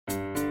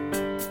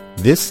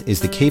This is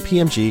the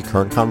KPMG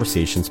Current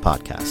Conversations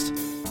podcast.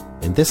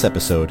 In this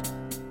episode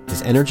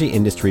is Energy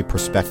Industry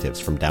Perspectives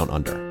from Down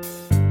Under.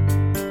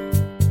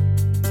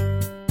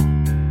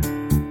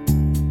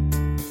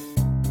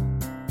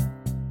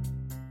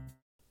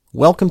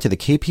 Welcome to the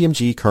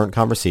KPMG Current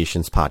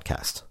Conversations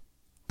podcast,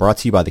 brought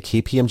to you by the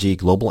KPMG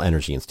Global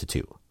Energy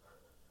Institute.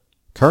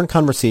 Current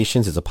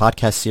Conversations is a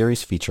podcast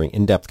series featuring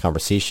in-depth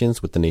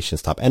conversations with the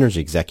nation's top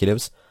energy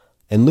executives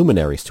and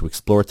luminaries to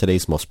explore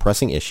today's most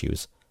pressing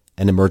issues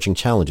and emerging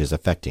challenges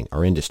affecting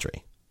our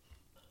industry.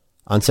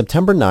 On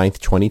September 9th,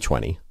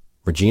 2020,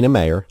 Regina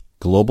Mayer,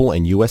 Global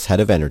and U.S.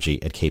 Head of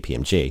Energy at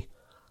KPMG,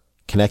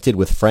 connected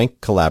with Frank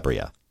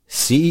Calabria,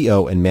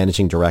 CEO and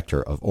Managing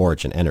Director of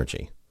Origin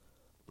Energy,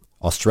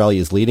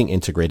 Australia's leading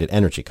integrated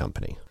energy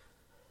company.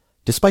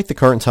 Despite the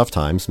current tough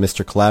times,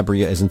 Mr.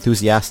 Calabria is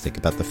enthusiastic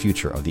about the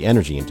future of the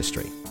energy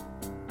industry.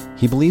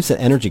 He believes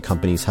that energy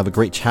companies have a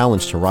great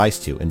challenge to rise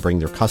to and bring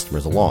their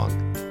customers along.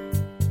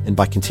 And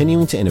by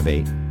continuing to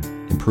innovate,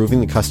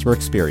 improving the customer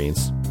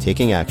experience,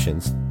 taking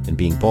actions, and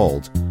being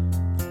bold,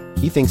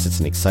 he thinks it's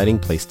an exciting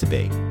place to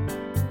be.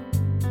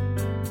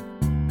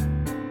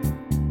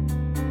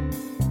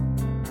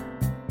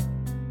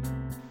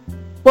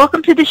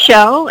 Welcome to the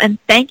show, and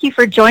thank you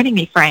for joining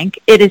me, Frank.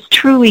 It is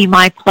truly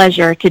my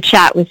pleasure to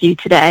chat with you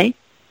today.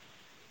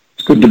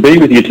 It's good to be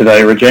with you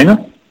today,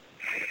 Regina.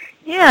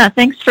 Yeah,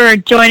 thanks for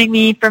joining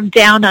me from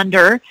Down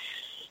Under.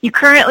 You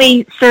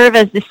currently serve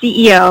as the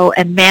CEO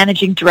and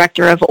Managing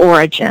Director of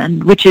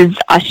Origin, which is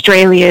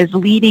Australia's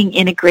leading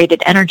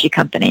integrated energy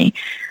company.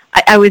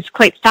 I was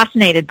quite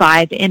fascinated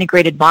by the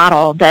integrated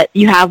model that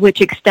you have, which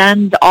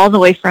extends all the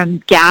way from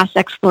gas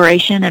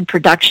exploration and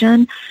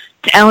production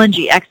to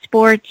LNG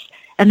exports,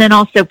 and then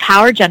also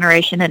power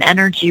generation and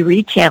energy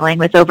retailing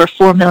with over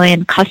 4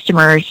 million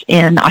customers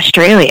in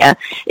Australia.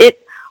 It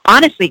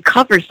honestly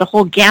covers the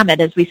whole gamut,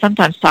 as we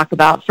sometimes talk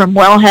about, from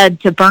wellhead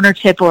to burner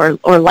tip or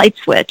light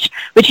switch,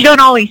 which you don't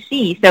always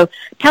see. So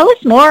tell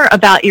us more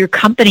about your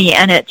company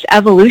and its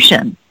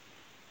evolution.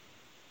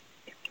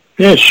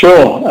 Yeah,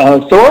 sure.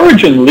 So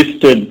Origin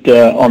listed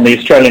on the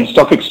Australian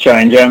Stock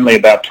Exchange only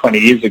about 20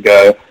 years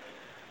ago.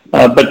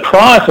 But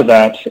prior to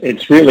that,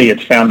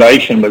 its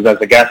foundation was as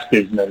a gas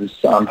business,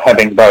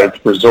 having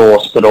both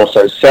resource but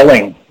also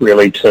selling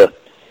really to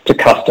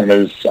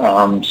customers,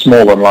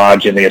 small and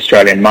large, in the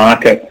Australian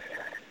market.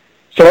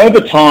 So over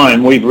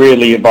time, we've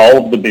really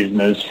evolved the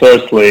business.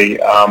 Firstly,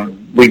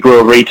 we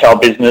grew a retail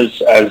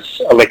business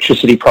as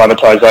electricity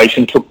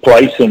privatisation took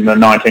place in the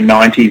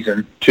 1990s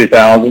and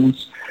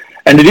 2000s.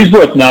 And it is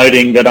worth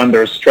noting that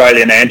under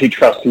Australian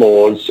antitrust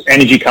laws,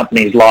 energy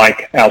companies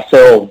like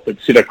ourselves that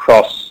sit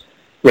across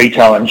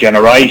retail and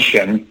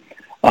generation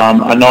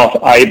are not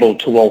able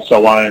to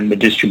also own the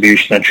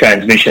distribution and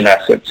transmission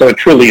assets. So it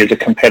truly is a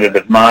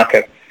competitive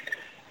market.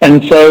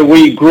 And so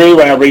we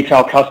grew our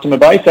retail customer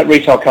base. That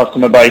retail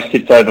customer base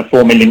sits over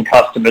 4 million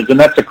customers, and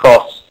that's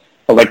across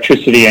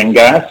electricity and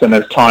gas, and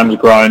as time's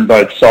grown,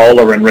 both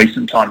solar and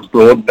recent times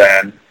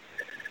broadband.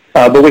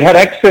 But we had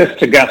access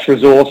to gas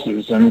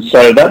resources, and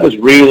so that was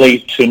really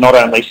to not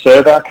only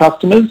serve our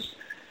customers,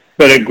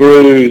 but it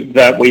grew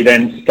that we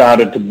then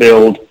started to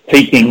build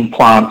peaking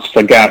plants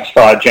for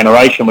gas-fired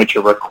generation, which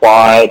are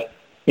required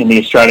in the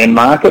Australian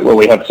market, where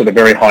we have sort of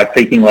very high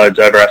peaking loads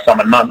over our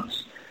summer months.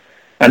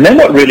 And then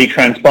what really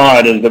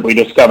transpired is that we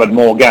discovered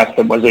more gas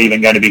than was even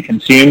going to be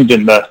consumed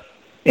in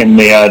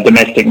the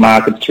domestic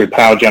markets through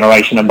power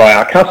generation and by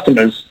our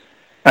customers.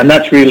 And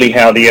that's really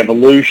how the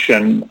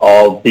evolution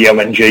of the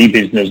LNG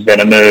business then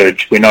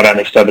emerged. We not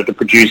only started to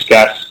produce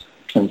gas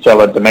and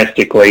sell it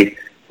domestically,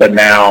 but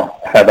now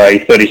have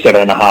a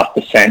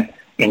 37.5%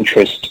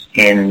 interest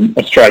in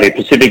Australia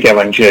Pacific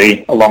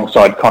LNG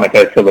alongside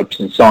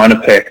ConocoPhillips and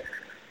Sinopec.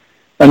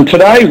 And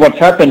today what's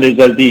happened is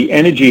as the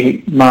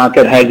energy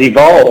market has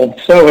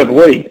evolved, so have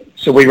we.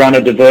 So we run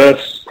a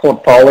diverse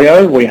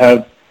portfolio. We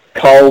have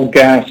coal,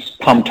 gas,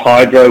 pumped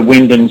hydro,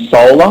 wind and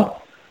solar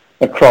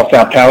across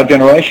our power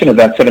generation,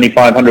 about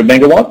 7,500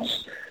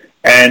 megawatts.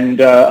 And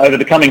over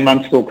the coming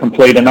months, we'll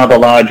complete another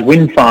large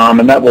wind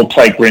farm, and that will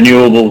take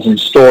renewables and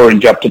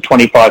storage up to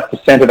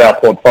 25% of our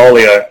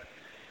portfolio.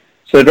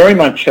 So very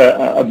much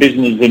a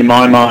business in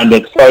my mind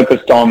that's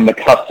focused on the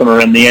customer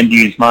and the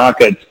end-use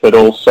markets, but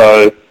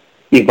also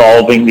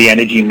evolving the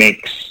energy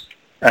mix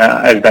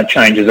as that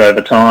changes over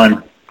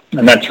time.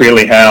 And that's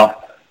really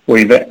how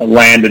we've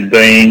landed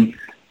being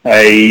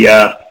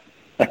a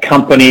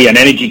company, an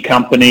energy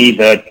company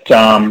that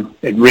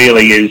it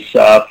really is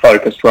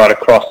focused right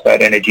across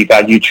that energy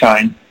value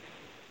chain.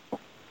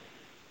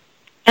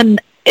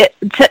 And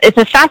it's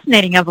a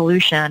fascinating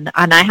evolution,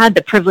 and I had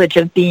the privilege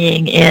of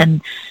being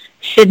in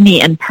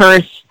Sydney and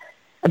Perth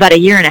about a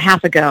year and a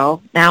half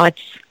ago. Now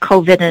it's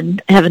COVID,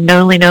 and heaven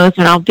only knows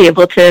when I'll be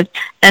able to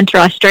enter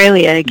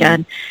Australia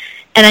again.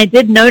 And I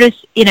did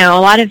notice, a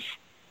lot of,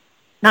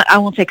 I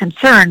won't say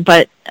concern,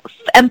 but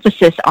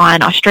emphasis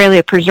on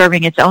Australia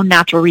preserving its own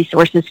natural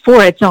resources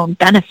for its own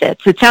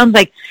benefits. It sounds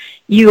like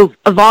you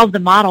evolve the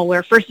model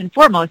where first and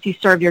foremost you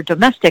serve your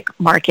domestic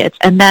markets,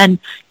 and then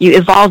you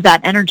evolve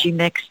that energy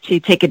mix to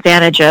take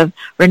advantage of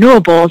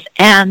renewables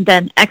and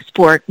then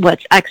export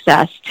what's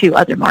excess to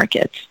other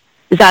markets.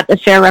 Is that a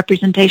fair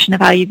representation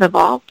of how you've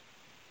evolved?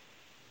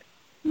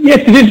 Yes,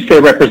 it is a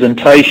fair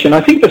representation.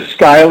 I think the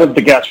scale of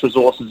the gas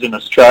resources in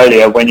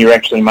Australia, when you're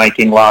actually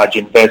making large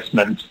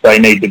investments, they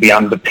need to be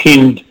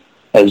underpinned,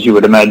 as you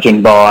would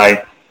imagine,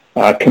 by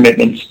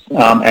commitments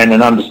and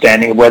an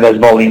understanding of where those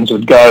volumes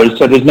would go.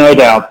 So there's no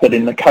doubt that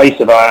in the case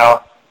of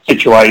our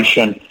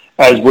situation,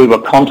 as we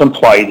were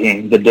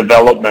contemplating the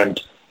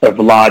development of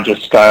larger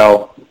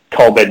scale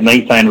coal bed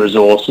methane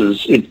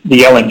resources, the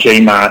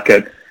LNG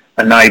market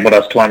enabled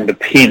us to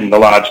underpin the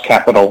large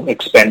capital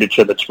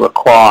expenditure that's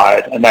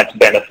required, and that's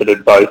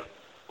benefited both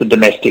the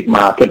domestic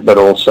market but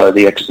also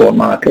the export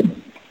market.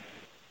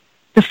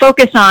 The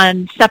focus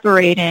on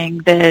separating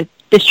the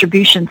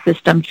distribution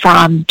system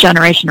from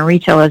generation and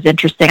retail is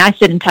interesting. I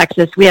sit in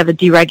Texas. We have a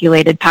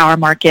deregulated power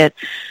market,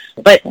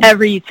 but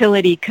every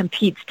utility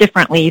competes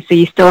differently. So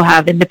you still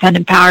have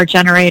independent power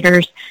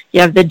generators.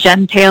 You have the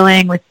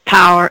gentailing with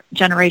power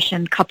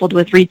generation coupled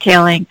with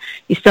retailing.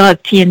 You still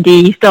have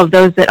T&D. You still have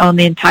those that own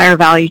the entire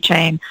value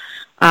chain.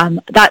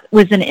 That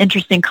was an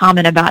interesting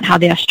comment about how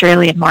the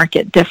Australian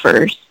market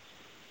differs.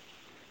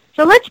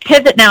 So let's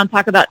pivot now and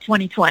talk about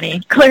 2020.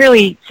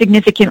 Clearly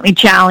significantly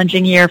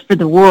challenging year for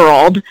the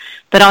world,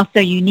 but also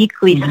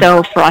uniquely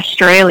so for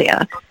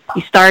Australia.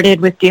 You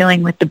started with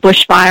dealing with the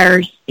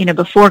bushfires,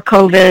 before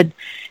COVID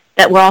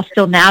that we're all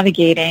still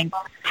navigating.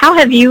 How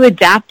have you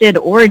adapted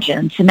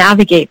Origin to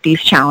navigate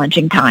these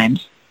challenging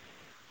times?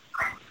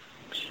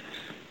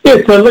 Yeah,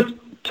 so let's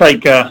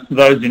take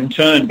those in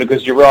turn,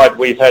 because you're right,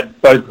 we've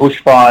had both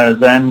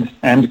bushfires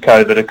and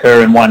COVID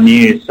occur in 1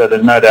 year, so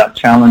there's no doubt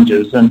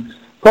challenges. And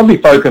probably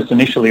focus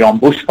initially on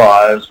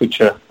bushfires, which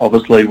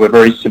were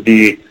very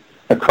severe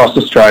across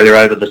Australia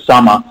over the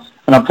summer.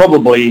 And I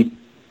probably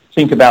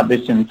think about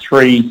this in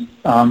three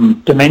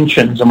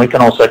dimensions, and we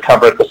can also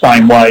cover it the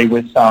same way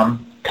with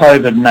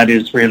COVID, and that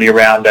is really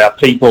around our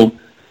people,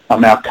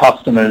 our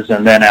customers,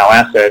 and then our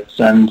assets.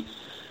 And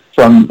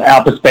from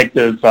our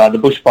perspective, the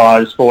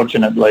bushfires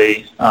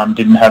fortunately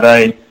didn't have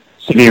a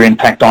severe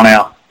impact on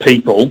our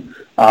people.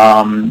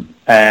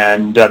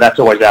 And that's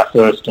always our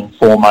first and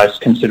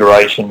foremost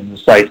consideration, the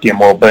safety and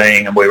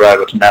well-being, and we were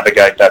able to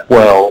navigate that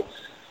well.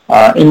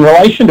 In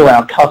relation to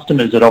our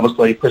customers, it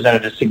obviously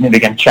presented a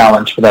significant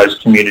challenge for those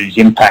communities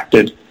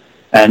impacted,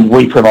 and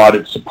we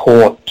provided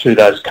support to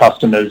those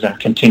customers and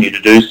continue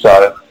to do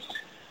so.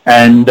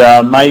 And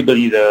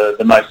maybe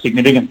the most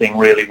significant thing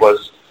really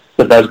was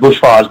that those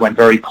bushfires went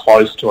very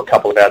close to a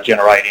couple of our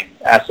generating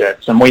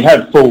assets, and we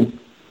have full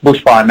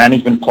bushfire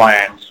management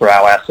plans for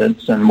our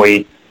assets, and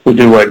we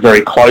do work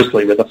very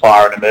closely with the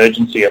fire and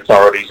emergency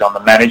authorities on the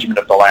management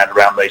of the land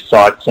around these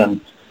sites.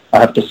 And I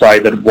have to say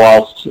that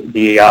whilst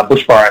the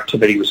bushfire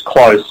activity was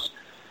close,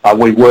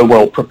 we were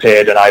well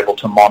prepared and able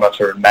to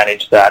monitor and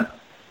manage that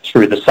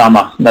through the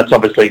summer. And that's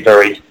obviously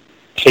very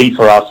key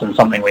for us and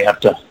something we have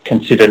to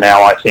consider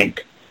now, I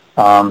think,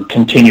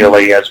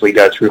 continually as we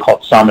go through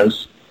hot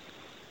summers.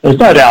 There's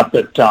no doubt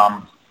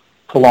that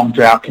prolonged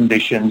drought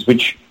conditions,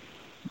 which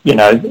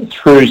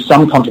through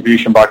some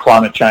contribution by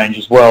climate change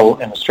as well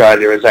in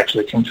Australia, has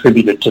actually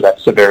contributed to that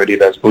severity of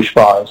those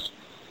bushfires.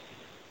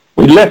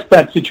 We left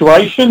that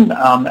situation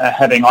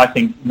having, I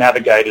think,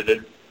 navigated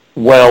it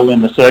well in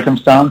the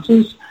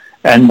circumstances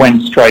and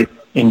went straight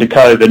into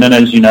COVID. And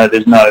as you know,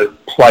 there's no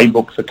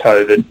playbook for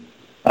COVID.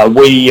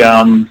 We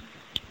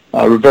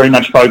were very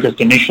much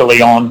focused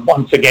initially on,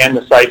 once again,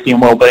 the safety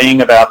and well-being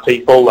of our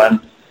people,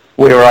 and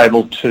we were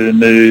able to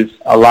move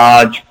a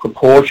large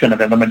proportion of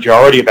the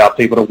majority of our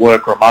people to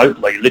work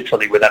remotely,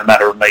 literally within a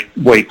matter of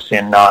weeks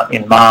in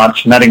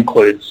March, and that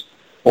includes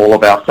all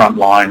of our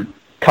frontline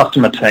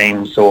customer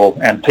teams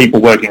and people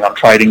working on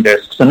trading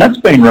desks. And that's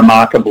been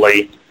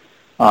remarkably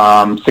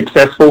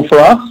successful for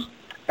us,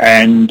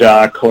 and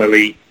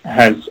clearly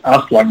has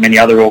us, like many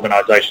other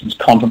organisations,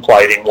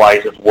 contemplating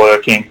ways of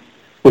working.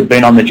 We've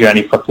been on the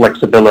journey for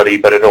flexibility,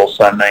 but it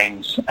also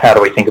means how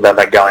do we think about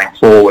that going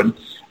forward.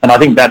 And I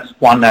think that's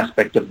one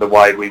aspect of the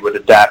way we would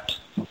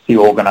adapt the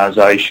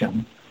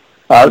organisation.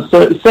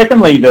 So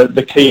secondly,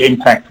 the key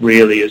impact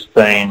really has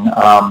been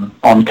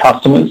on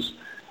customers.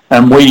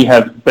 And we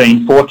have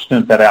been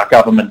fortunate that our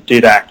government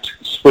did act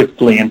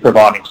swiftly in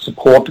providing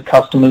support to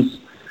customers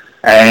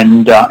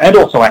and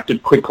also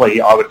acted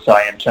quickly, I would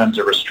say, in terms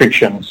of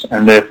restrictions,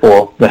 and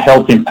therefore the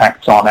health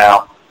impacts on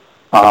our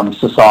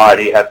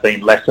society have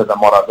been lesser than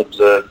what I've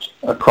observed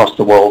across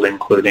the world,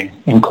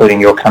 including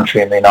your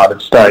country in the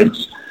United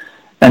States.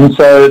 And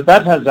so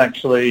that has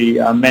actually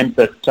meant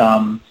that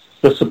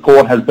the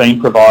support has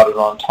been provided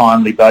on a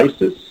timely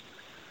basis,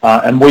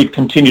 and we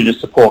continue to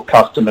support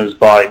customers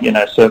by,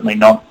 certainly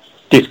not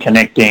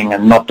disconnecting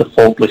and not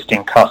default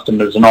listing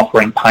customers and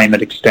offering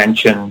payment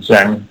extensions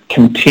and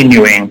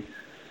continuing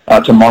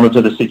to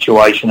monitor the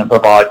situation and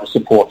provide the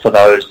support for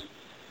those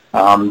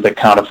that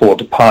can't afford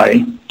to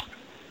pay.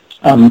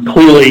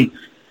 Clearly,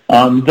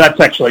 That's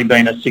actually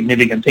been a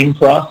significant thing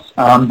for us,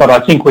 but I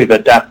think we've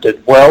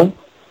adapted well.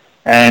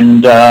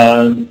 And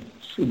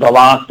the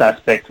last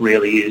aspect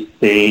really is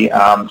the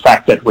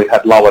fact that we've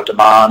had lower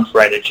demand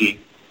for energy,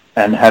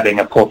 and having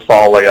a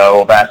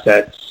portfolio of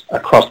assets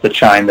across the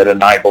chain that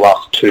enable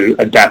us to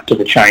adapt to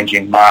the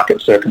changing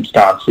market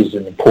circumstances is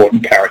an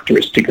important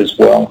characteristic as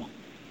well.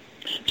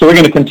 So we're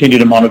going to continue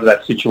to monitor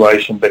that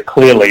situation, but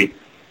clearly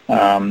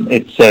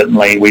it's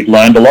certainly, we've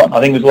learned a lot.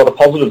 I think there's a lot of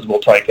positives we'll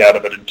take out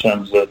of it in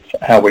terms of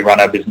how we run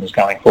our business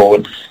going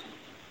forward.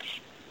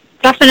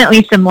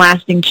 Definitely some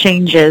lasting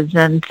changes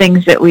and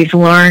things that we've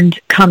learned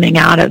coming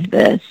out of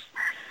this.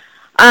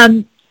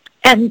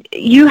 And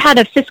you had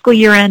a fiscal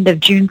year end of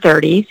June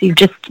 30th. So you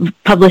just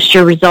published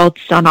your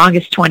results on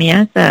August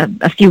 20th,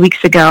 a few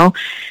weeks ago.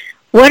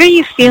 What are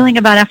you feeling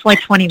about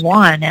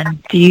FY21,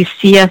 and do you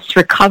see us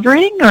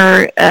recovering,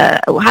 or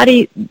how do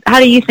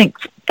you think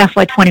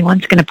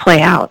FY21 is going to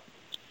play out?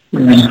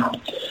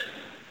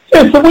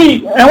 Yeah,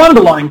 so our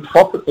underlying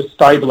profit was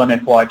stable in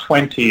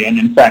FY20, and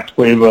in fact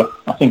we were,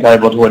 I think,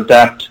 able to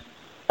adapt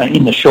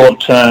in the short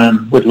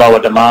term with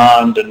lower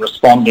demand and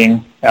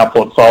responding our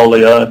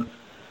portfolio.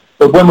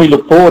 But when we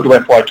look forward to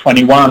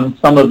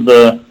FY21, some of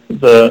the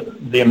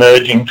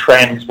emerging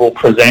trends will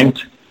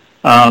present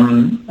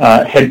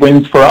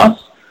headwinds for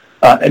us,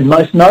 and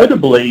most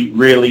notably,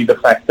 really, the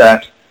fact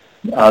that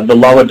the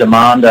lower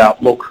demand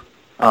outlook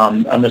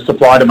and the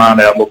supply-demand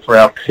outlook for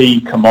our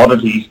key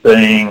commodities,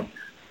 being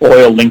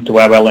oil linked to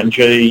our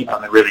LNG,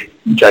 really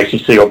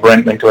JCC or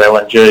Brent linked to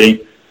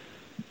LNG,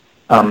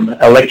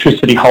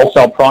 electricity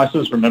wholesale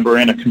prices. Remember, we're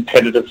in a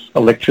competitive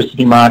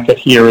electricity market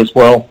here as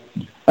well.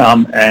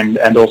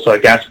 And also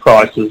gas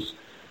prices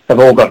have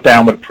all got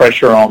downward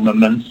pressure on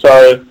them, and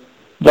so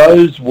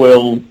those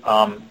will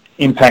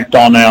impact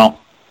on our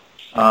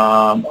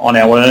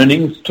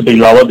earnings to be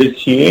lower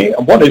this year.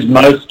 What is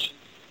most,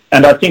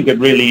 and I think it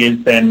really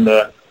is then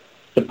the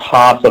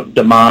path of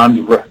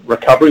demand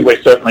recovery.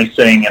 We're certainly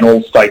seeing in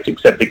all states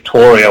except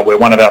Victoria, where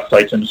one of our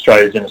states in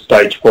Australia is in a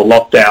stage 4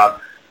 lockdown.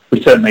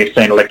 We certainly have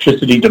seen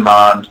electricity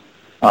demand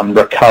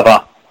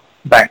recover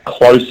back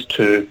close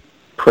to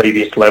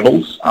previous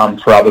levels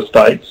for other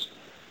states.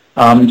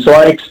 So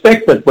I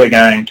expect that we're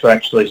going to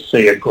actually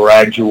see a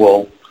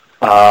gradual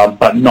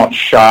but not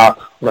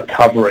sharp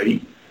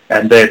recovery,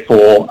 and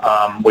therefore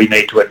we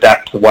need to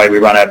adapt the way we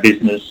run our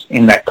business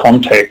in that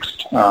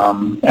context,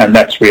 and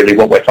that's really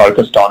what we're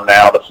focused on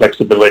now, the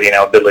flexibility and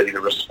our ability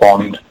to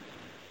respond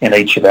in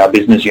each of our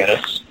business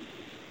units.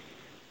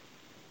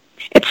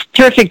 It's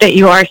terrific that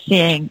you are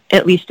seeing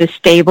at least a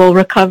stable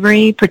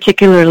recovery,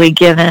 particularly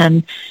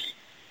given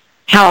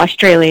how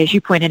Australia, as you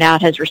pointed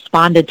out, has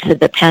responded to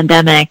the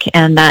pandemic,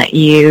 and that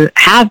you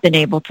have been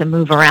able to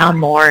move around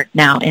more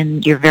now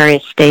in your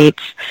various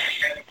states.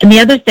 And the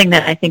other thing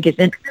that I think is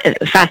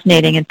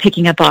fascinating, and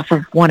picking up off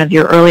of one of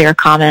your earlier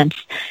comments,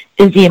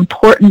 is the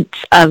importance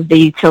of the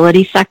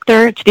utility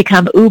sector. It's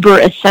become uber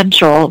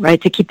essential,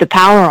 right, to keep the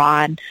power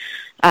on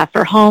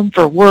for home,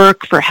 for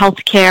work, for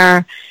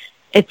healthcare.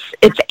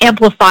 It's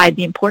amplified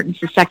the importance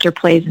the sector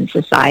plays in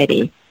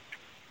society.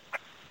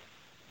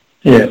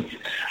 Yeah,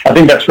 I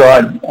think that's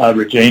right,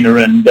 Regina,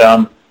 and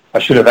I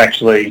should have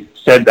actually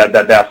said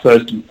that our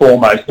first and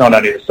foremost, not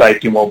only the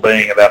safety and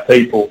well-being of our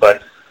people,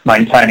 but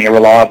maintaining a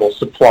reliable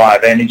supply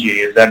of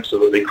energy is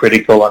absolutely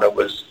critical, and it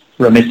was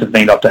remiss of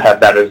me not to have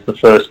that as the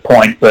first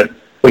point, but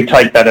we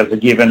take that as a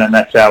given, and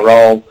that's our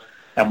role,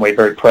 and we're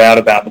very proud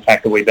about the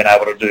fact that we've been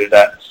able to do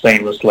that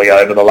seamlessly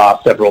over the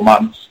last several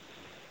months.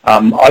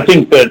 I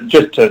think that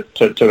just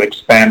to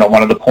expand on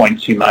one of the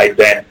points you made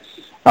then,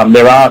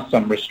 there are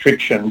some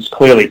restrictions,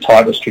 clearly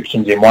tight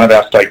restrictions in one of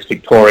our states,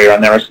 Victoria,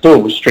 and there are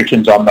still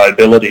restrictions on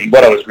mobility.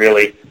 What I was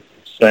really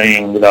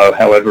seeing, though,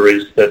 however,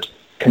 is that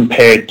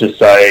compared to,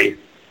 say,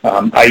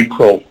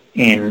 April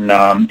in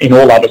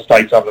all other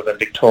states other than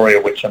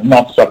Victoria, which are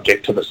not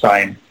subject to the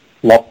same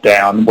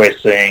lockdown, we're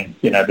seeing,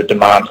 the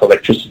demand for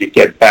electricity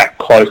get back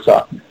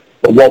closer.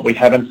 But what we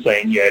haven't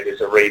seen yet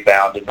is a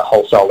rebound in the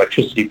wholesale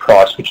electricity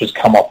price, which has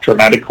come off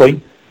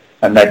dramatically,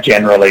 and that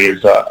generally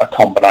is a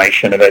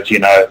combination of, as you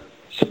know,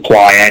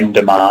 supply and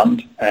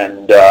demand,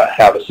 and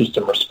how the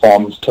system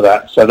responds to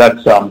that. So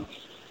that's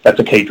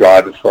a key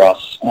driver for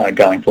us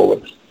going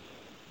forward.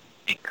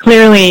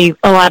 Clearly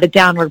a lot of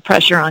downward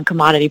pressure on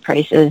commodity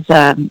prices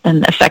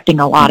and affecting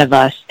a lot of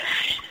us.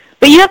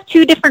 But you have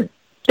two different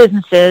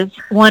businesses.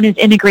 One is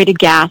integrated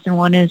gas and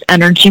one is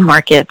energy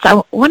markets.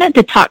 I wanted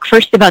to talk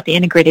first about the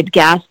integrated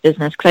gas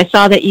business, because I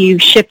saw that you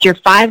shipped your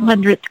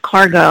 500th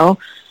cargo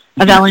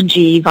of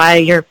LNG via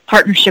your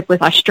partnership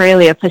with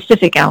Australia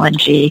Pacific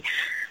LNG.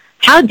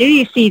 How do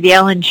you see the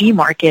LNG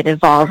market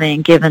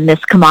evolving given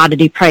this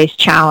commodity price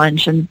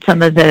challenge and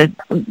some of the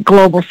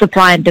global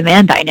supply and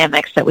demand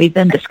dynamics that we've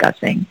been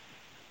discussing?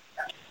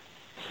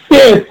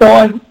 Yeah,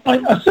 so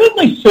I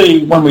certainly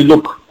see, when we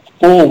look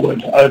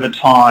forward over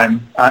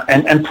time,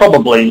 and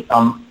probably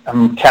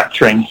I'm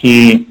capturing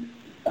here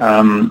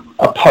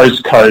a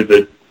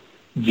post-COVID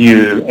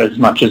view as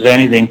much as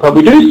anything, but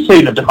we do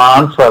see the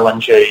demand for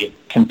LNG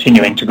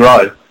continuing to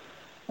grow.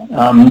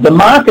 The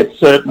market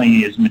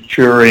certainly is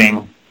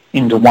maturing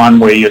into one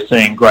where you're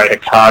seeing greater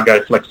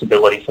cargo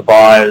flexibility for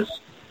buyers.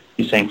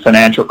 You're seeing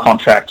financial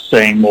contracts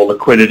seeing more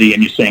liquidity,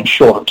 and you're seeing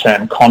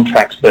shorter-term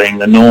contracts being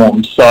the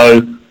norm.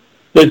 So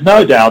there's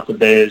no doubt that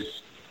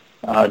there's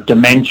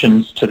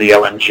dimensions to the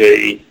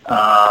LNG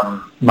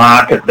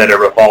market that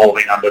are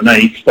evolving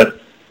underneath. But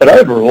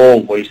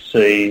overall, we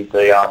see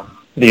the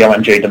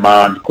LNG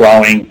demand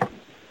growing.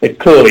 It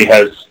clearly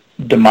has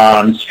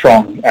demand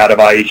strong out of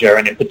Asia,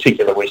 and in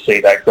particular we see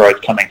that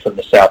growth coming from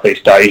the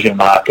Southeast Asian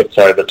markets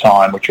over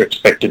time, which are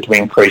expected to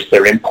increase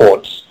their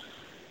imports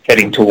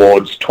heading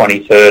towards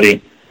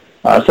 2030.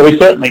 So we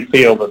certainly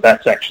feel that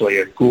that's actually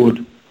a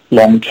good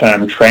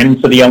long-term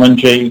trend for the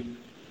LNG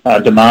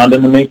demand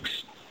in the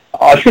mix.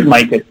 I should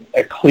make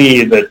it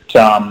clear that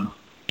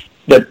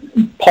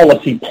that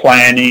policy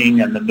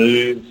planning and the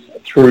move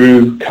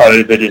through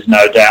COVID is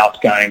no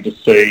doubt going to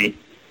see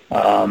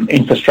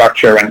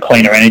infrastructure and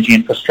cleaner energy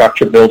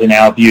infrastructure build in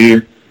our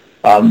view.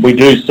 We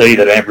do see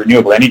that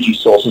renewable energy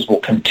sources will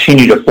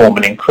continue to form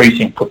an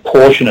increasing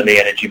proportion of the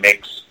energy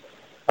mix,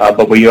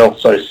 but we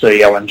also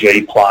see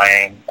LNG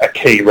playing a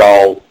key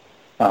role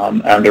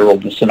under all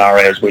the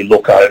scenarios we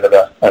look over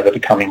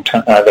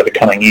the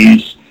coming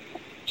years.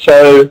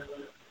 So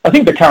I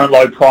think the current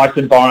low price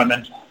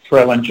environment for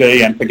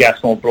LNG and for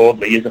gas more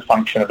broadly is a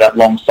function of that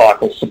long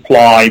cycle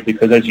supply,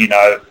 because as you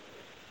know,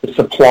 the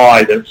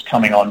supply that's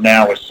coming on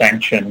now was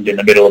sanctioned in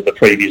the middle of the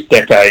previous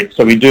decade.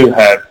 So we do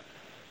have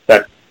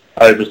that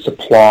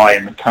oversupply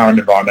in the current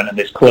environment, and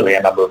there's clearly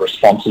a number of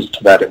responses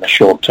to that in the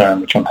short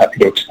term, which I'm happy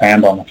to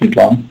expand on if you'd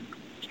like.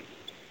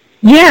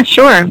 Yeah,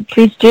 sure.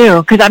 Please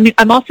do. Because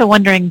I'm also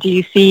wondering, do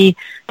you see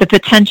the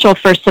potential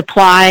for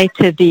supply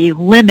to be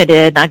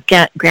limited?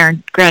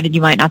 Granted,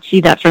 you might not see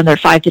that for another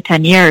 5 to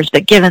 10 years,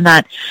 but given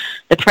that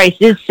the price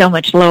is so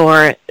much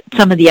lower,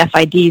 some of the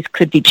FIDs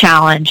could be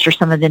challenged or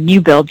some of the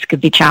new builds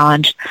could be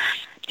challenged.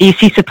 Do you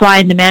see supply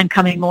and demand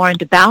coming more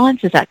into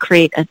balance? Does that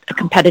create a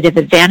competitive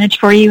advantage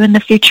for you in the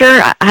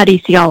future? How do you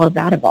see all of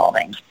that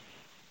evolving?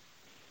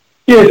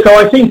 Yeah,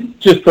 so I think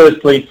just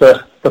firstly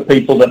for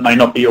people that may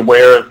not be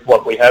aware of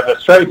what we have,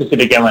 Australia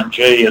Pacific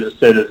LNG, as I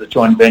said, is a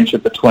joint venture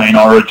between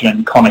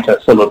Origin,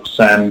 ConocoPhillips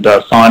and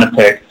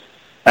Sinopec,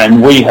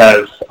 and we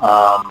have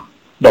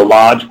the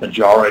large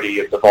majority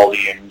of the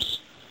volumes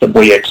that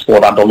we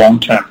export under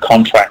long-term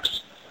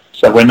contracts.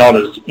 So we're not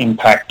as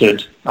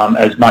impacted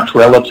as much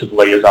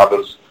relatively as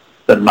others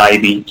that may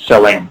be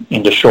selling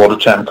into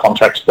shorter-term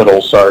contracts, but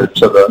also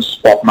to the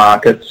spot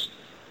markets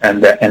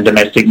and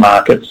domestic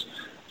markets.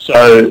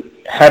 So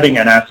having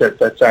an asset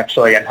that's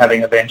actually, and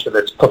having a venture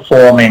that's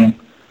performing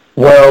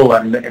well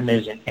and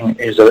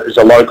is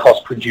a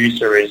low-cost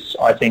producer is,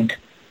 I think,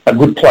 a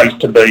good place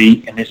to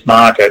be in this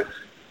market.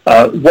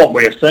 What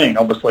we're seeing,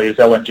 obviously, is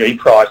LNG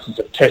prices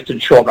have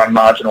tested short-run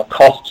marginal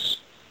costs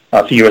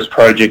for US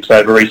projects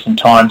over recent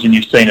times, and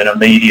you've seen an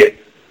immediate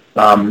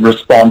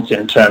response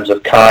in terms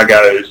of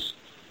cargoes,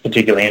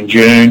 particularly in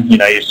June. You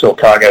know, you saw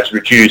cargoes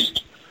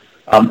reduced.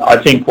 I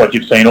think what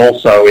you've seen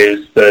also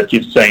is that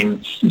you've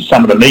seen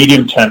some of the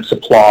medium-term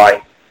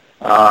supply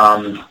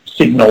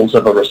signals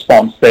of a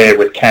response there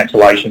with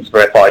cancellations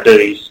for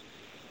FIDs.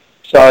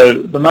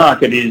 So the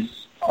market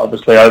is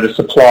obviously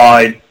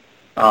oversupplied.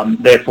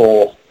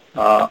 Therefore,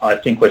 I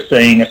think we're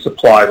seeing a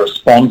supply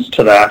response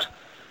to that.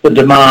 The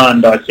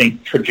demand, I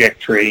think,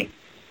 trajectory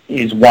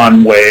is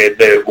one where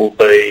there will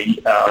be,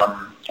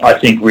 I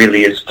think,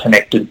 really is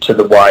connected to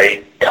the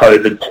way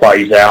COVID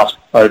plays out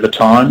over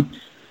time.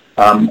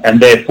 And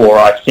therefore,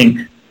 I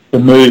think the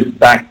move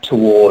back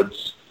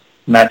towards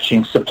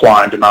matching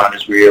supply and demand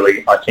is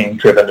really, I think,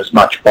 driven as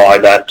much by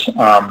that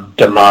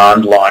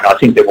demand line. I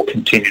think there will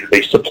continue to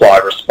be supply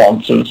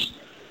responses,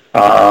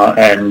 but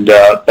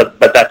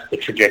that's the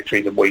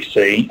trajectory that we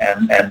see.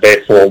 And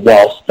therefore,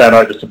 whilst that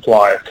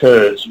oversupply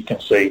occurs, you can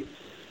see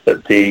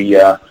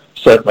that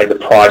certainly the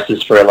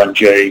prices for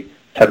LNG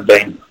have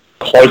been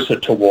closer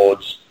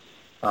towards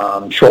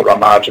short-run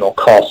marginal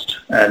cost,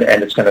 and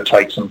it's going to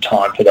take some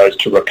time for those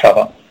to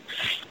recover.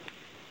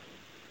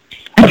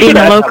 And being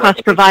a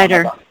low-cost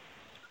provider.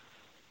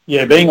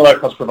 Yeah, being a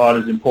low-cost provider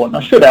is important.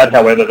 I should add,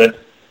 however, that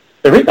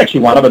there is actually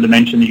one other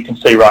dimension that you can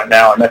see right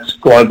now, and that's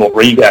global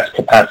regas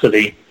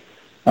capacity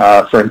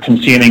for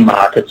consuming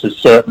markets is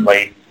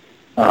certainly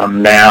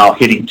now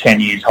hitting 10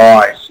 years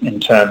highs in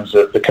terms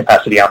of the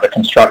capacity under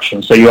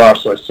construction. So you are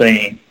also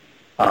seeing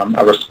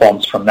a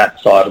response from that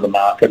side of the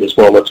market as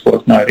well. That's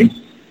worth noting.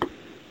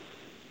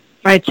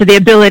 Right, so the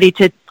ability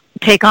to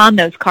take on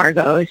those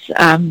cargoes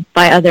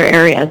by other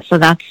areas, so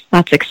that's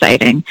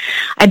exciting.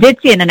 I did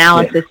see an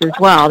analysis as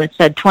well that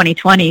said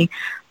 2020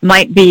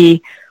 might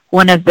be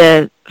one of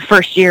the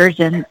first years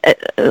in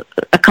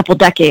a couple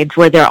decades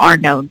where there are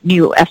no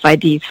new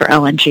FIDs for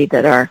LNG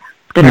that are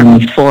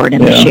moved forward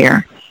in this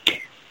year.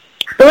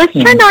 So let's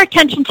turn our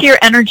attention to your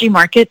energy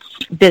markets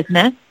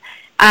business.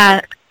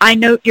 I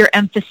note your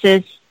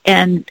emphasis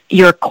and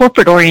your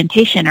corporate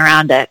orientation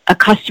around a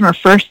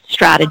customer-first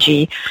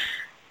strategy.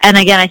 And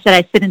again, I said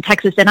I sit in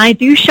Texas, and I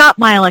do shop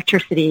my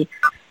electricity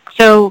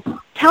So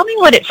tell me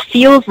what it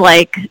feels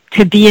like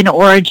to be an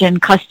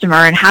Origin customer,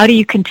 and how do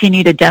you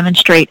continue to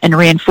demonstrate and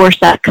reinforce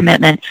that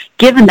commitment,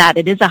 given that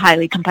it is a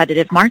highly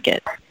competitive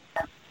market?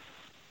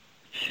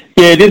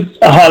 Yeah, it is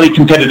a highly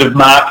competitive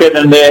market,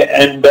 and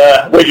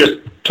we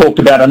just talked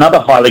about another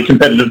highly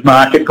competitive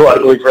market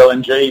globally for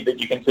LNG that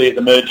you can see is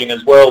emerging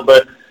as well.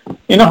 But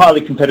in a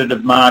highly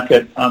competitive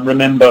market,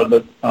 remember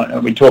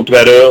that we talked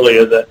about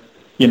earlier that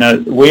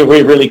we're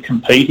really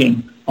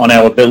competing on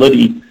our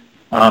ability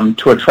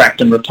to attract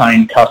and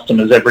retain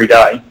customers every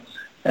day,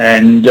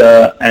 and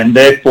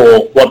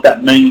therefore what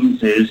that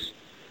means is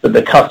that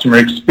the customer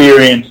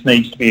experience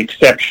needs to be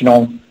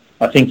exceptional.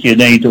 I think you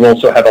need to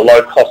also have a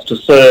low cost to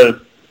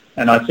serve,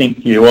 and I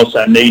think you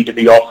also need to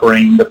be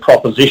offering the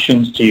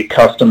propositions to your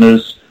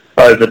customers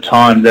over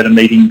time that are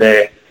meeting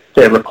their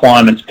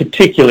requirements,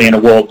 particularly in a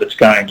world that's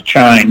going to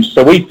change.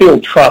 So we feel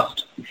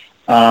trust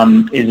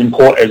is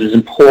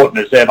important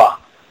as ever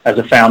as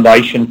a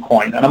foundation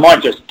point. And I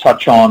might just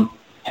touch on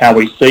how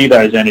we see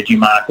those energy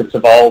markets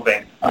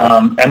evolving,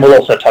 and we'll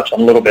also touch on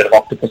a little bit of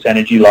Octopus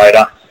Energy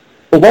later.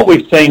 But what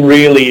we've seen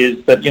really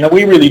is that,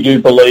 we really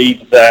do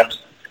believe that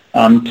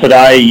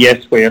today,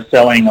 yes, we are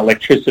selling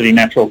electricity,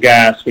 natural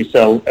gas, we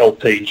sell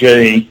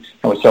LPG,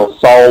 and we sell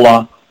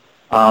solar.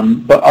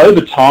 But over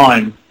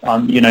time,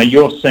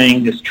 you're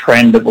seeing this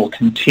trend that will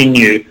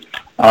continue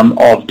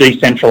of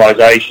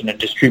decentralization and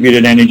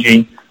distributed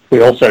energy.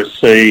 We also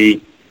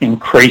see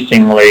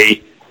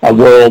increasingly a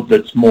world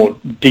that's more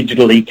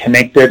digitally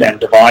connected,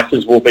 and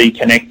devices will be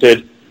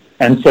connected.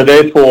 And so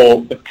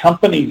therefore,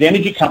 the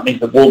energy companies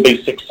that will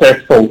be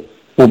successful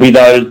will be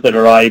those that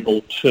are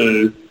able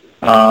to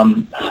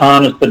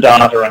harness the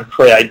data and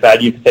create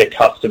value for their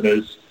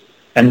customers,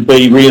 and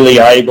be really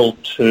able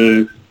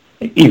to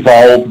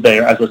evolve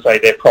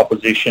their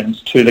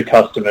propositions to the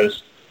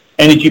customers.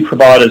 Energy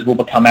providers will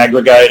become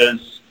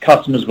aggregators.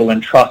 Customers will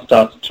entrust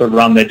us to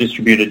run their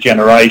distributed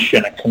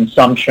generation and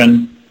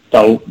consumption.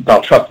 They'll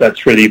trust that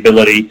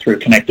through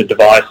connected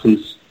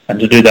devices, and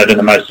to do that in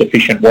the most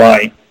efficient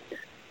way.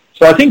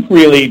 So I think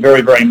really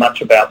very, very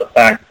much about the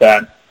fact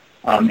that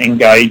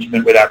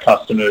engagement with our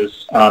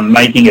customers,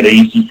 making it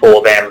easy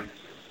for them,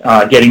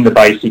 getting the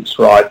basics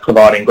right,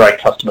 providing great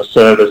customer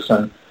service.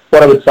 And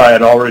what I would say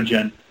at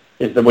Origin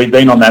is that we've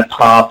been on that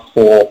path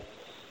for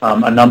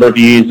a number of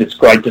years. It's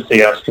great to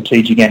see our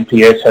strategic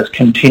NPS has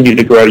continued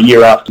to grow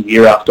year after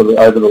year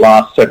over the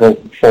last 4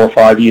 or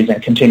 5 years,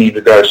 and continue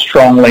to grow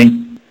strongly.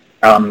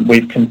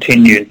 We've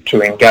continued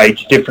to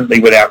engage differently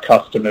with our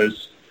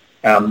customers.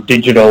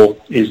 Digital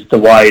is the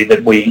way that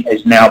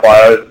is now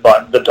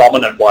by the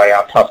dominant way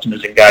our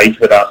customers engage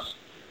with us.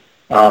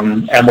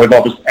 And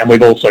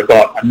we've also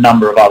got a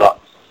number of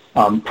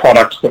other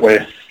products that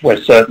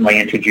we're certainly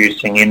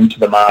introducing into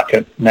the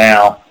market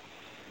now.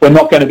 We're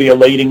not going to be a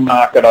leading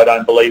market, I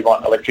don't believe,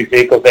 on electric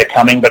vehicles. They're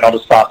coming, but not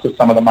as fast as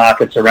some of the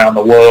markets around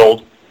the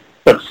world.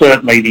 But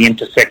certainly the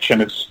intersection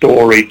of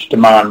storage,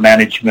 demand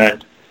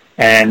management,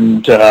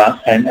 and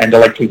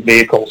electric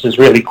vehicles is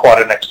really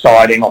quite an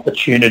exciting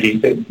opportunity.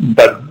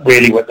 But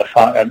really, at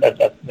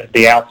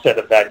the outset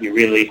of that, you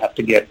really have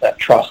to get that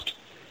trust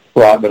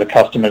right with the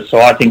customers. So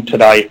I think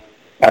today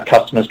our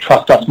customers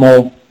trust us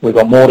more. We've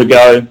got more to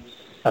go,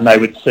 and they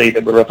would see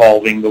that we're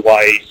evolving the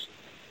ways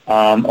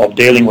of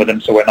dealing with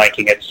them, so we're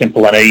making it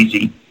simple and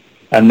easy.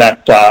 And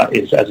that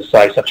is, as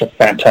I say, such a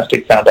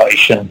fantastic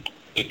foundation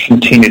to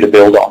continue to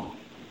build on.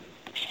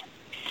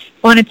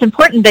 Well, and it's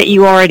important that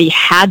you already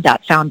had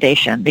that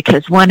foundation,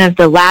 because one of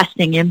the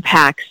lasting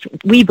impacts,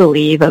 we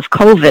believe, of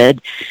COVID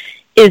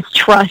is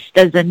trust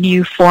as a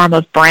new form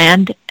of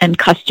brand and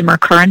customer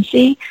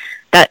currency,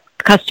 that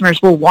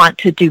customers will want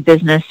to do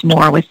business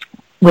more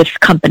with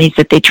companies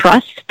that they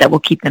trust, that will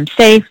keep them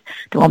safe,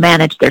 that will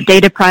manage their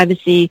data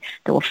privacy,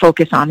 that will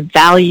focus on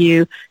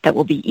value, that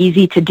will be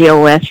easy to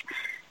deal with.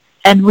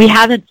 And we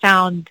haven't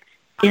found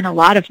in a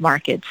lot of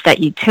markets that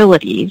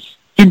utilities,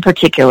 in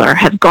particular,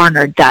 have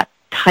garnered that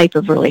type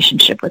of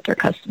relationship with their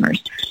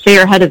customers. So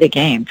you're ahead of the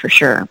game, for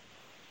sure.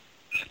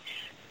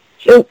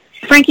 So,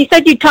 Frank, you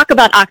said you'd talk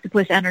about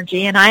Octopus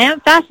Energy, and I am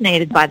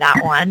fascinated by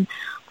that one.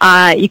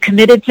 You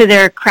committed to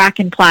their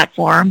Kraken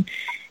platform.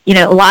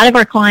 A lot of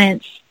our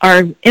clients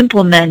are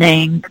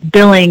implementing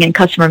billing and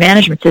customer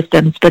management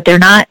systems, but they're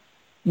not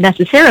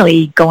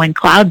necessarily going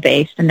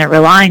cloud-based, and they're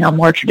relying on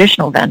more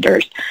traditional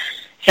vendors.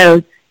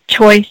 So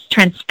choice,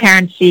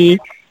 transparency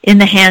in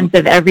the hands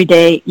of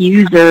everyday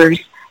users,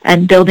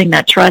 and building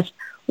that trust.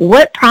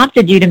 What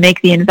prompted you to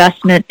make the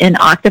investment in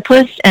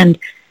Octopus, and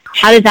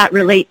how does that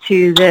relate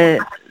to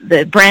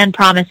the brand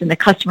promise and the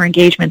customer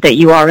engagement that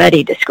you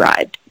already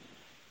described?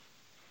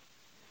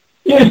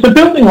 Yeah, so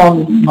building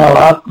on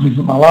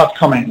my last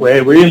comment,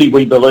 where really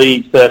we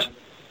believe that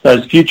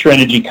those future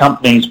energy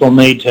companies will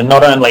need to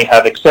not only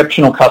have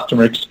exceptional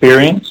customer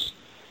experience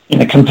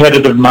in a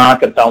competitive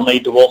market, they'll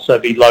need to also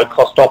be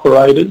low-cost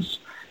operators,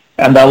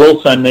 and they'll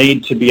also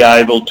need to be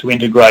able to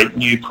integrate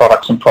new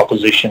products and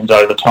propositions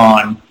over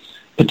time,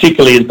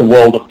 particularly as the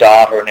world of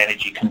data and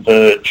energy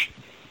converge.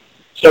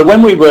 So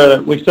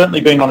we've certainly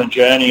been on a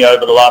journey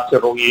over the last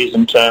several years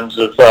in terms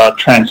of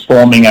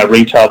transforming our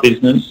retail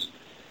business.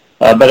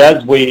 But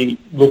as we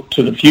look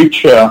to the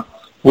future,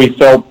 we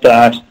felt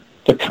that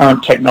the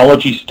current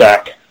technology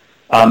stack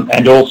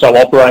and also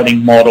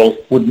operating model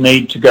would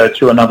need to go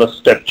through another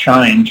step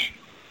change.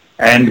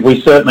 And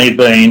we certainly have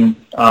been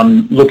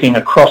looking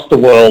across the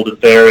world at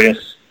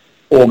various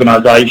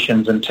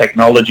organisations and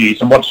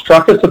technologies. And what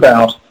struck us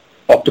about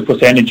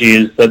Octopus Energy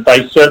is that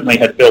they certainly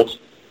had built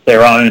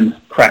their own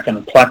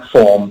Kraken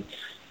platform,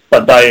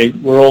 but they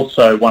were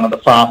also one of the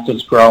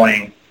fastest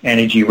growing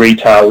energy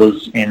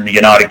retailers in the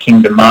United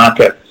Kingdom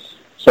market.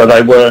 So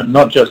they were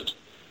not just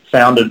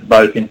founded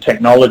both in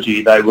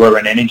technology, they were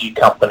an energy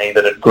company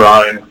that had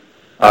grown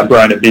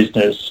a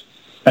business.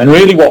 And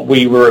really what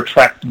we were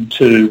attracted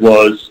to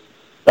was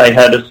they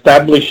had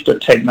established a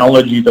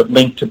technology that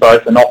linked to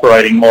both an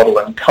operating model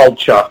and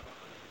culture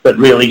that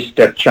really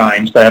step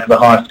changed. They have the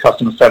highest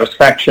customer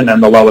satisfaction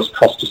and the lowest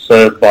cost to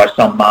serve by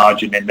some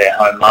margin in their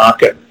home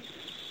market.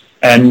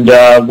 And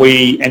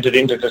we entered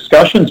into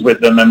discussions with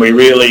them, and we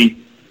really,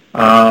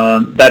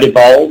 that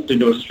evolved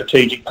into a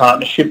strategic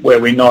partnership where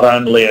we not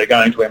only are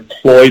going to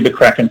employ the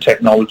Kraken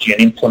technology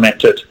and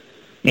implement it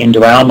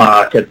into our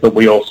market, but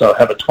we also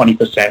have a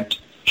 20%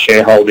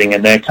 shareholding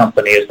in their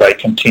company as they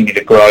continue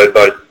to grow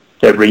both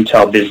their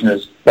retail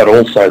business, but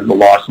also the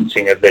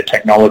licensing of their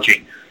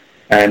technology.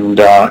 And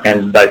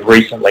they've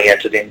recently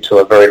entered into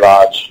a very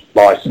large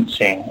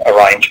licensing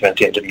arrangement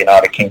into the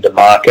United Kingdom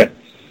market.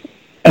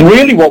 And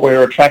really what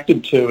we're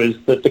attracted to is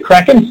that the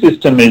Kraken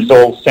system is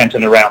all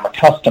centred around the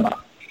customer.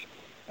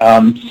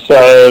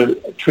 So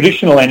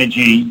traditional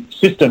energy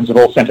systems are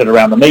all centred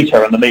around the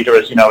meter, and the meter,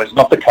 as you know, is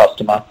not the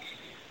customer.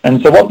 And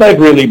so what they've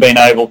really been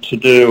able to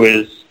do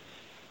is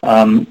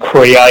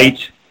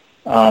create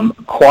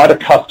quite a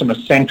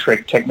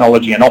customer-centric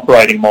technology and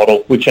operating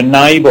model, which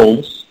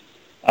enables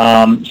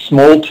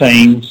small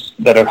teams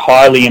that are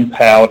highly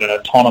empowered and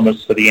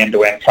autonomous for the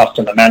end-to-end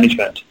customer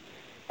management.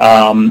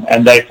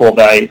 And therefore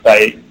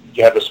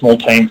you have a small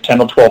team,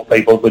 10 or 12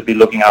 people would be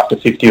looking after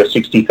 50 or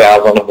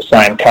 60,000 of the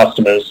same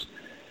customers.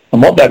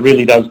 And what that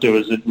really does do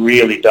is it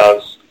really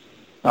does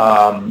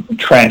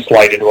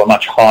translate into a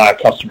much higher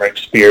customer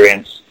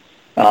experience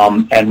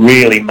and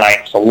really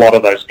makes a lot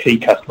of those key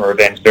customer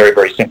events very,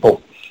 very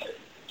simple.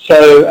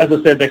 So, as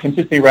I said, they're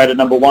consistently rated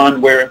number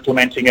one. We're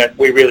implementing it.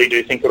 We really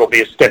do think it'll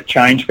be a step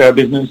change for our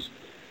business.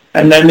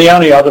 And then the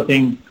only other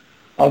thing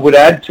I would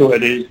add to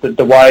it is that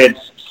the way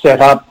it's set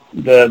up,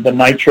 the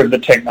nature of the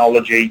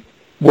technology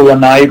will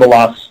enable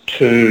us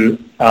to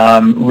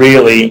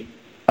really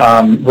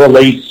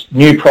release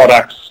new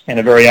products in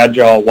a very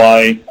agile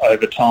way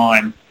over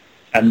time.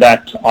 And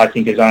that, I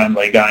think, is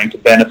only going to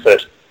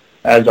benefit,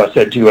 as I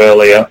said to you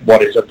earlier,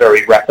 what is a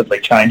very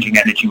rapidly changing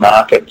energy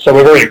market. So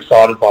we're very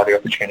excited by the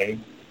opportunity.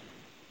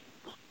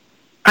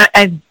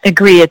 I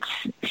agree. It's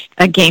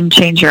a game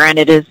changer, and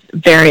it is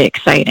very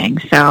exciting.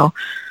 So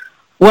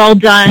well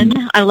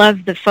done. I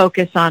love the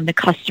focus on the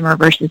customer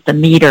versus the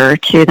meter,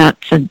 too.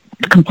 That's a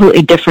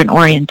completely different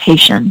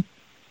orientation.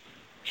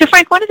 So,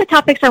 Frank, one of the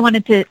topics I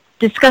wanted to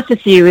discuss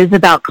with you is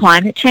about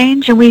climate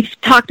change, and you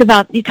touched on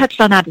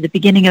that at the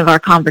beginning of our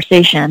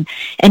conversation,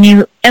 and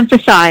you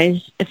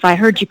emphasized, if I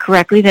heard you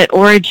correctly, that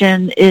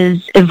Origin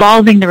is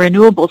evolving the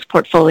renewables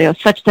portfolio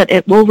such that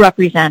it will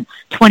represent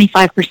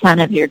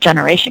 25% of your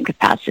generation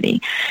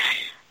capacity.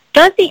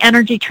 Does the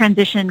energy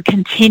transition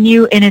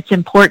continue in its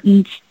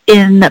importance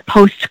in the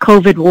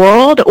post-COVID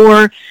world,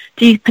 or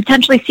do you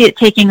potentially see it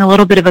taking a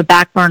little bit of a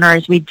back burner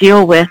as we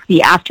deal with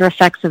the after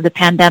effects of the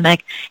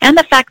pandemic and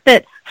the fact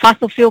that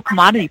fossil fuel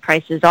commodity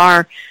prices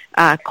are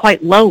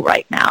quite low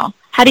right now?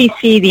 How do you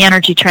see the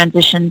energy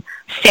transition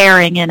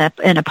faring in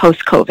a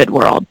post-COVID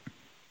world?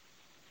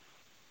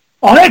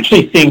 I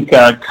actually think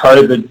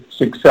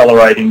COVID's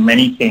accelerating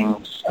many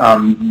things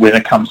when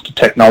it comes to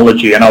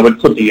technology, and I would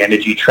put the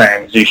energy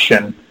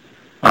transition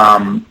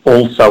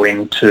also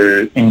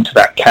into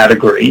that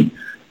category.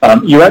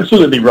 You're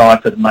absolutely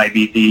right that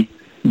maybe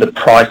the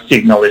price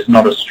signal is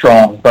not as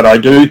strong, but I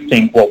do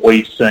think what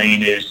we've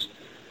seen is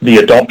the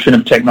adoption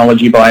of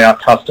technology by our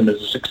customers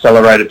has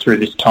accelerated through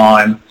this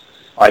time.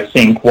 I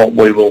think what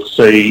we will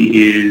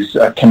see is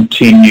a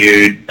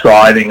continued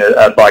driving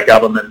by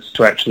governments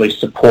to actually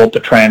support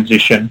the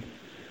transition.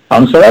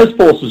 So those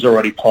forces are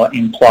already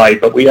in play,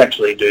 but we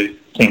actually do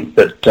think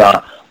that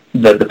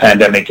the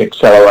pandemic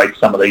accelerates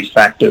some of these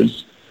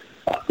factors.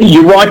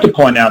 You're right to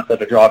point out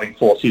that a driving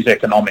force is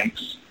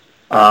economics.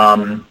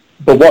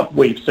 But what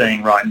we've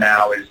seen right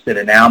now is that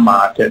in our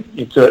market,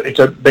 it's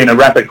been a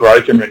rapid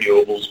growth in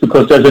renewables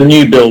because there's a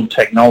new build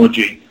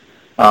technology.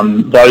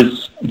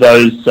 Those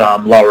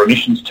lower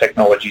emissions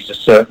technologies are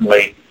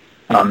certainly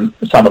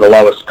some of the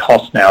lowest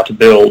cost now to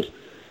build.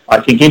 I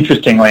think,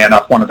 interestingly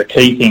enough, one of the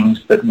key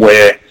things that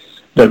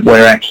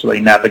we're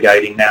actually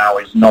navigating now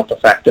is not the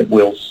fact that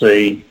we'll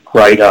see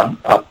greater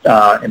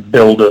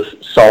build of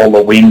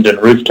solar, wind, and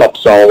rooftop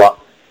solar.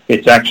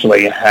 It's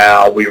actually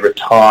how we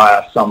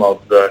retire some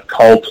of the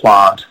coal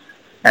plant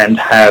and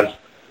have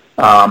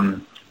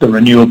the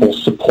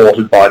renewables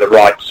supported by the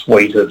right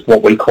suite of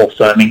what we call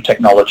firming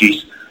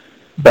technologies.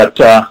 But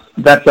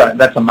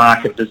that's a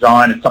market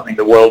design. It's something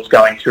the world's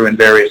going through in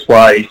various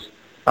ways.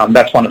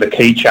 That's one of the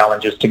key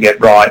challenges to get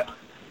right.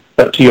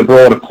 But to your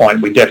broader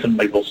point, we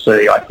definitely will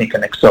see, I think,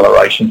 an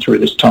acceleration through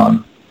this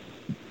time.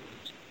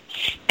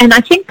 And I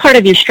think part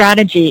of your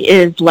strategy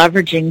is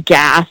leveraging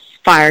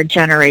gas-fired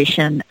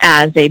generation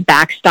as a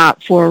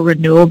backstop for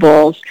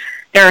renewables.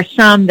 There are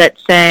some that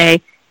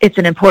say it's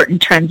an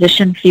important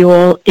transition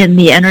fuel in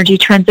the energy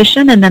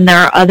transition, and then there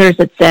are others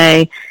that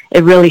say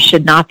it really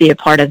should not be a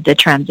part of the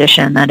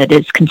transition, that it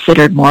is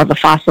considered more of a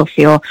fossil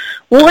fuel.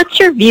 Well, what's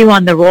your view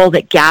on the role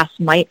that gas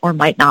might or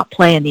might not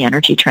play in the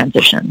energy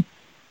transition?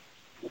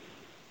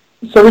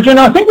 So,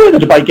 Regina, I think where the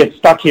debate gets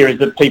stuck here is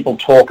that people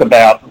talk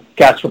about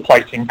gas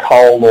replacing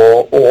coal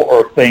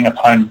or being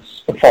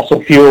opponents of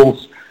fossil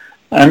fuels.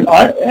 And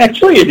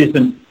actually it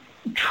isn't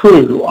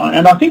true.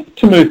 And I think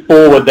to move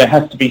forward, there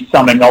has to be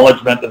some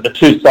acknowledgement that the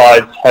two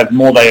sides have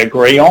more they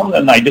agree on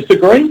than they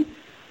disagree.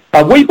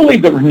 We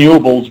believe that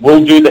renewables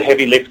will do the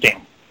heavy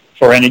lifting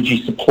for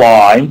energy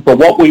supply, but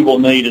what we will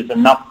need is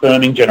enough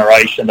firming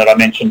generation that I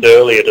mentioned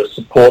earlier to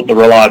support the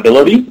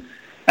reliability.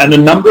 And a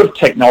number of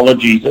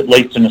technologies, at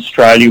least in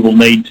Australia, will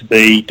need to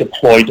be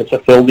deployed to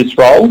fulfil this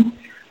role.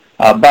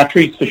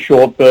 Batteries for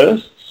short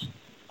bursts,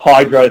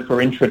 hydro for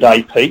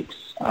intraday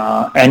peaks,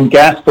 and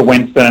gas for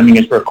when firming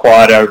is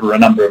required over a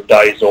number of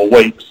days or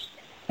weeks.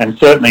 And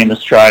certainly in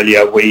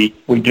Australia, we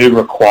do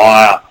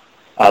require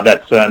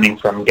that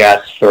firming from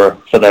gas for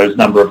those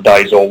number of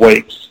days or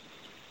weeks.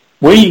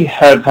 We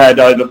have had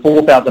over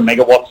 4,000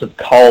 megawatts of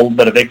coal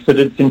that have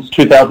exited since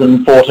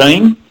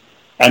 2014.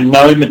 And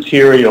no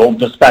material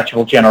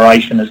dispatchable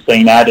generation has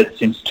been added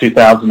since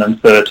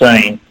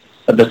 2013.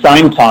 At the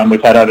same time,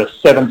 we've had over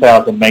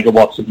 7,000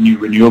 megawatts of new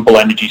renewable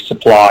energy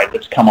supply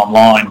that's come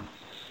online.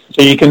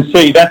 So you can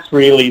see that's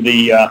really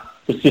the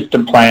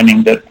system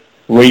planning that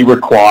we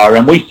require,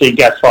 and we see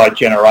gas-fired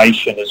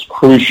generation as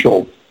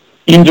crucial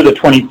into the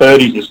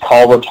 2030s as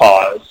coal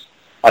retires.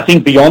 I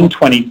think beyond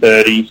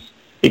 2030s,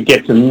 it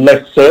gets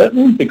less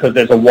certain because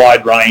there's a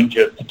wide range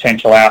of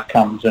potential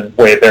outcomes and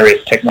where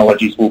various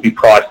technologies will be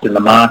priced in the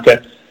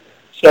market.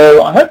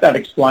 So I hope that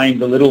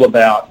explains a little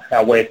about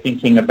how we're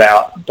thinking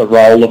about the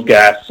role of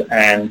gas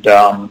and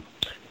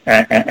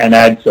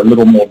adds a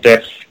little more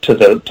depth to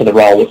the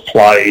role it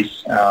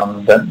plays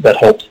that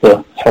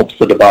helps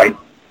the debate.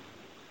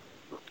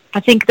 I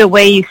think the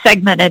way you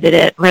segmented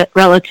it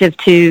relative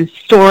to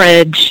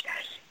storage,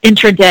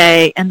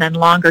 intraday, and then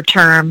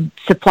longer-term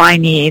supply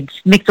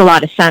needs makes a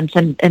lot of sense,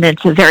 and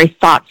it's a very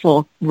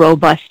thoughtful,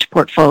 robust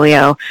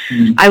portfolio.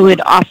 Mm-hmm. I would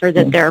offer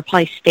that there are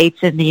probably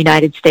states in the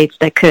United States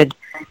that could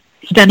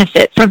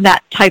benefit from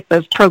that type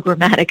of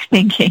programmatic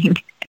thinking.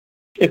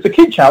 It's a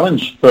key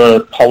challenge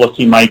for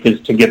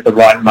policymakers to get the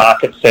right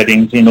market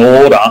settings in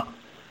order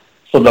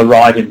for the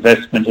right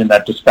investment in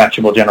that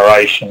dispatchable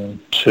generation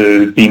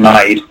to be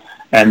made.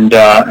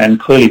 And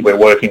clearly we're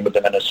working with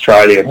them in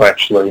Australia to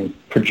actually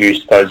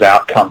produce those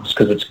outcomes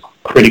because it's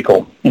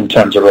critical in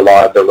terms of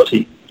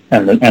reliability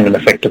and an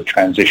effective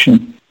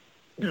transition.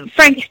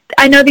 Frank,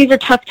 I know these are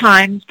tough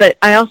times, but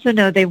I also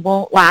know they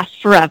won't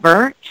last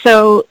forever.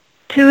 So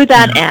to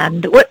that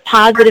end, what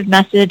positive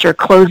message or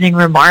closing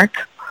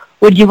remark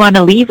would you want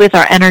to leave with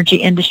our energy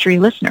industry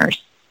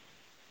listeners?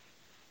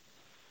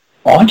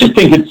 I just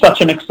think it's such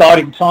an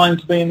exciting time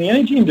to be in the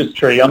energy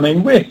industry. I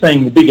mean, we're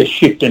seeing the biggest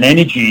shift in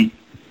energy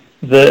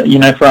for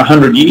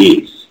 100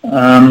 years.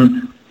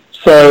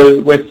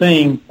 So we're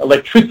seeing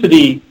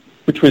electricity,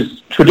 which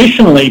was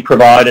traditionally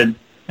provided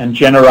and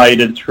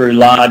generated through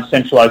large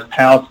centralised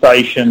power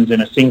stations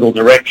in a single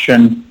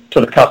direction to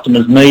the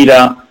customer's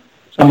meter.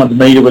 Someone's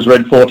meter was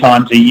read 4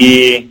 times a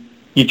year.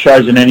 You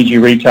chose an energy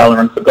retailer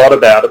and forgot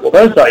about it. Well,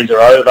 those days are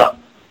over.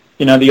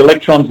 The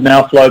electrons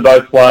now flow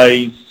both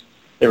ways.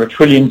 There are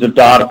trillions of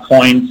data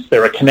points.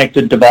 There are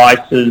connected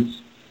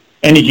devices.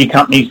 Energy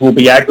companies will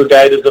be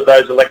aggregators of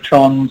those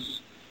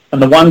electrons,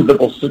 and the ones that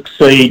will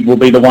succeed will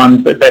be the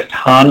ones that best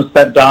harness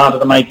that data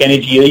to make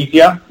energy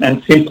easier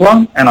and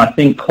simpler, and I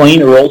think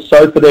cleaner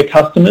also for their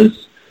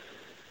customers.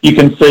 You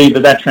can see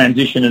that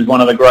transition is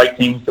one of the great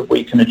things that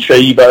we can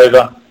achieve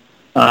over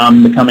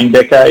the coming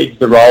decades.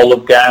 The role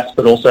of gas,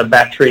 but also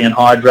battery and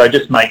hydro,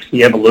 just makes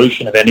the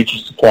evolution of energy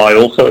supply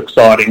also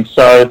exciting.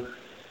 So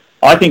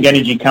I think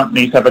energy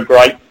companies have a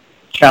great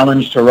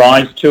challenge to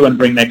rise to and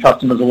bring their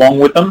customers along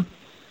with them.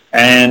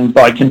 And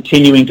by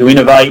continuing to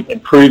innovate,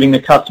 improving the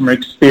customer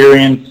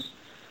experience,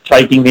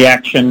 taking the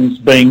actions,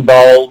 being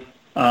bold,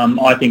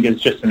 I think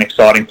is just an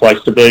exciting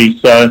place to be.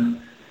 So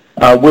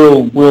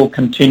we'll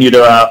continue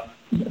to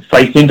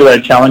face into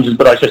those challenges,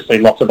 but I just see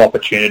lots of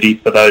opportunity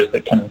for those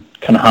that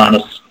can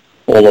harness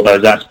all of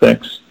those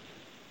aspects.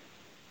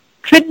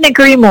 Couldn't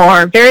agree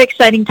more. Very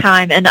exciting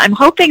time. And I'm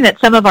hoping that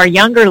some of our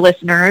younger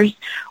listeners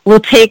will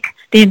take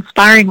the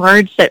inspiring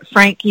words that,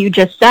 Frank, you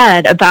just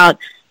said about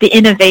the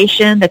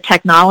innovation, the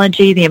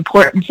technology, the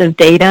importance of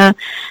data,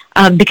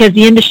 because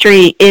the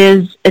industry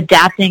is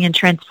adapting and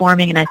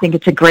transforming, and I think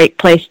it's a great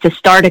place to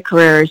start a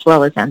career as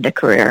well as end a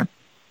career.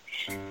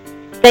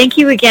 Thank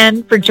you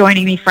again for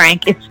joining me,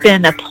 Frank. It's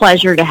been a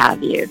pleasure to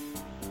have you.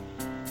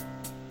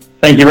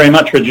 Thank you very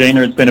much,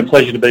 Regina. It's been a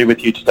pleasure to be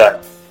with you today.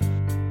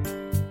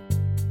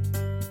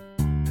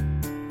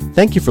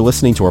 Thank you for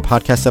listening to our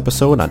podcast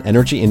episode on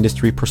energy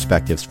industry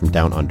perspectives from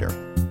Down Under.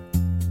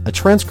 A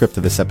transcript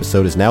of this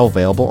episode is now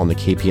available on the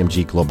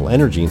KPMG Global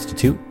Energy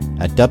Institute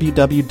at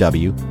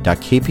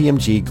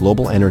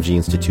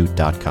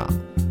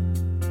www.kpmgglobalEnergyInstitute.com.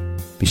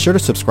 Be sure to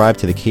subscribe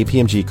to the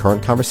KPMG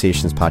Current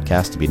Conversations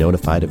podcast to be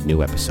notified of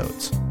new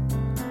episodes.